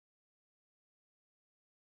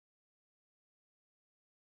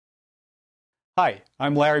Hi,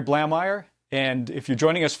 I'm Larry Blamire, and if you're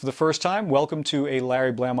joining us for the first time, welcome to a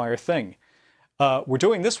Larry Blamire thing. We're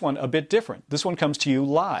doing this one a bit different. This one comes to you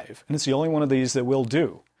live, and it's the only one of these that we'll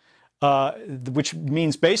do. Which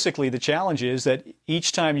means basically the challenge is that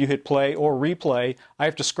each time you hit play or replay, I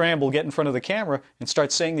have to scramble, get in front of the camera, and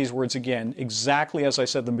start saying these words again exactly as I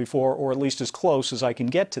said them before, or at least as close as I can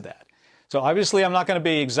get to that. So obviously I'm not going to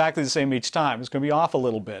be exactly the same each time. It's going to be off a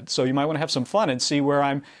little bit. So you might want to have some fun and see where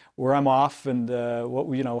I'm off and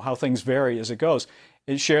how things vary as it goes.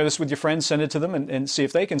 And share this with your friends, send it to them, and see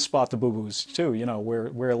if they can spot the boo-boos too,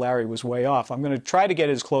 where Larry was way off. I'm going to try to get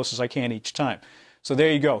as close as I can each time. So there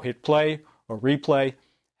you go. Hit play or replay.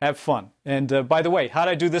 Have fun. And by the way, how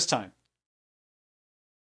did I do this time?